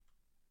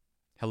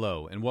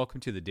Hello, and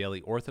welcome to the daily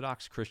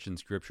Orthodox Christian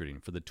scripture reading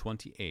for the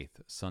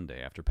 28th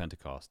Sunday after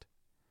Pentecost.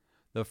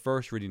 The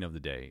first reading of the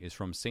day is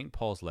from St.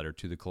 Paul's letter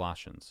to the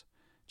Colossians,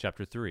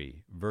 chapter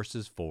 3,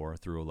 verses 4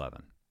 through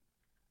 11.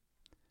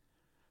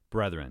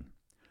 Brethren,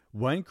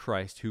 when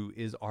Christ, who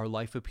is our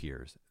life,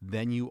 appears,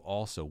 then you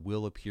also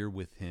will appear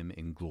with him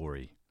in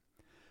glory.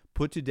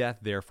 Put to death,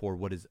 therefore,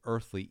 what is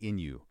earthly in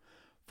you,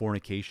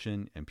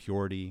 fornication,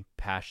 impurity,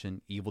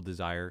 passion, evil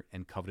desire,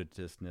 and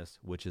covetousness,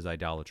 which is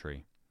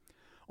idolatry.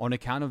 On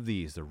account of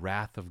these, the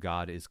wrath of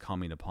God is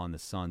coming upon the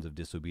sons of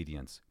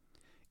disobedience.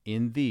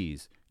 In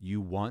these you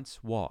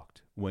once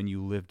walked when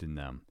you lived in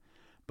them,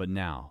 but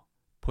now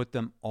put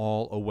them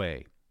all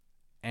away.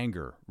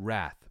 Anger,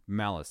 wrath,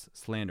 malice,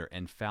 slander,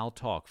 and foul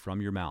talk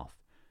from your mouth.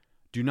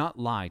 Do not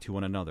lie to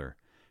one another,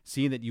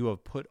 seeing that you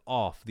have put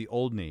off the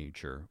old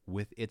nature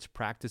with its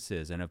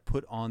practices and have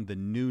put on the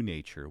new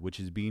nature, which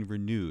is being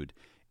renewed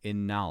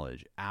in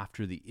knowledge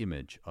after the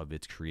image of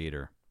its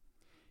Creator.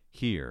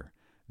 Here,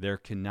 there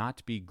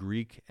cannot be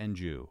Greek and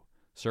Jew,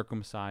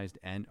 circumcised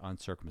and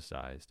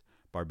uncircumcised,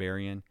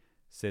 barbarian,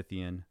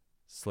 Scythian,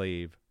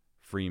 slave,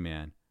 free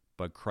man,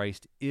 but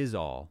Christ is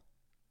all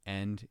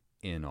and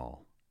in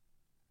all.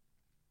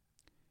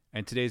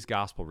 And today's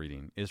gospel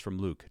reading is from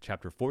Luke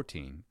chapter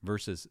 14,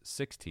 verses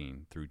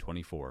 16 through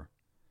 24.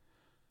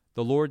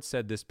 The Lord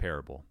said this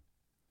parable: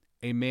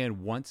 A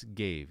man once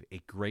gave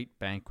a great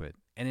banquet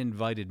and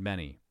invited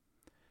many.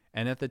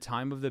 And at the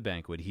time of the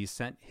banquet he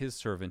sent his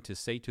servant to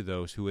say to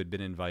those who had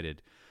been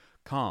invited,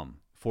 Come,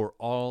 for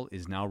all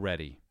is now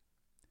ready.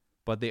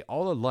 But they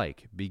all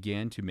alike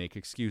began to make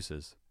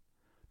excuses.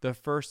 The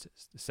first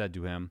said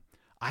to him,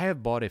 I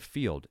have bought a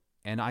field,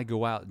 and I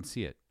go out and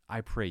see it.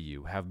 I pray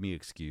you, have me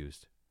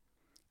excused.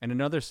 And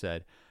another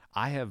said,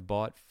 I have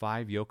bought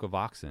 5 yoke of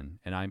oxen,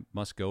 and I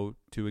must go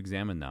to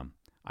examine them.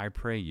 I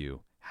pray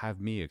you, have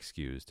me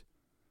excused.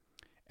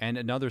 And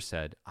another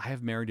said, I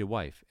have married a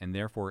wife, and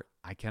therefore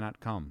I cannot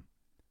come.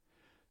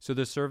 So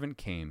the servant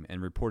came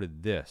and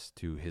reported this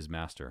to his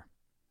master.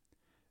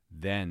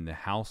 Then the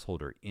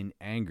householder, in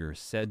anger,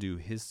 said to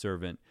his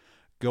servant,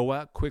 Go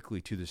out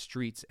quickly to the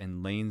streets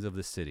and lanes of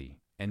the city,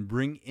 and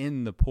bring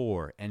in the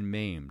poor and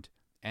maimed,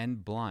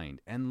 and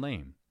blind and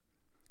lame.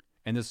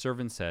 And the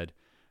servant said,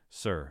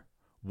 Sir,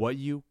 what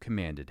you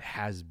commanded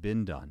has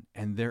been done,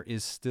 and there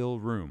is still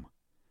room.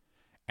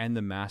 And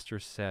the master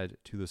said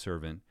to the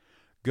servant,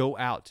 Go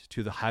out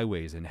to the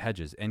highways and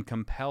hedges, and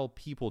compel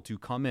people to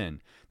come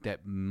in,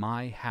 that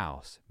my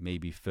house may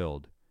be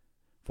filled.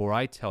 For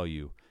I tell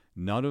you,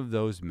 none of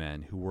those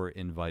men who were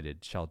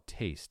invited shall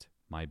taste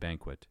my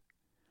banquet.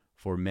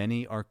 For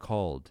many are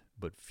called,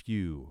 but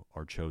few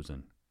are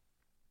chosen.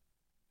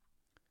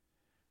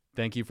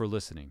 Thank you for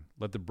listening.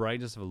 Let the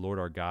brightness of the Lord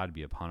our God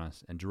be upon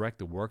us, and direct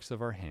the works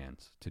of our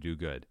hands to do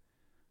good.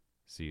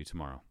 See you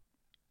tomorrow.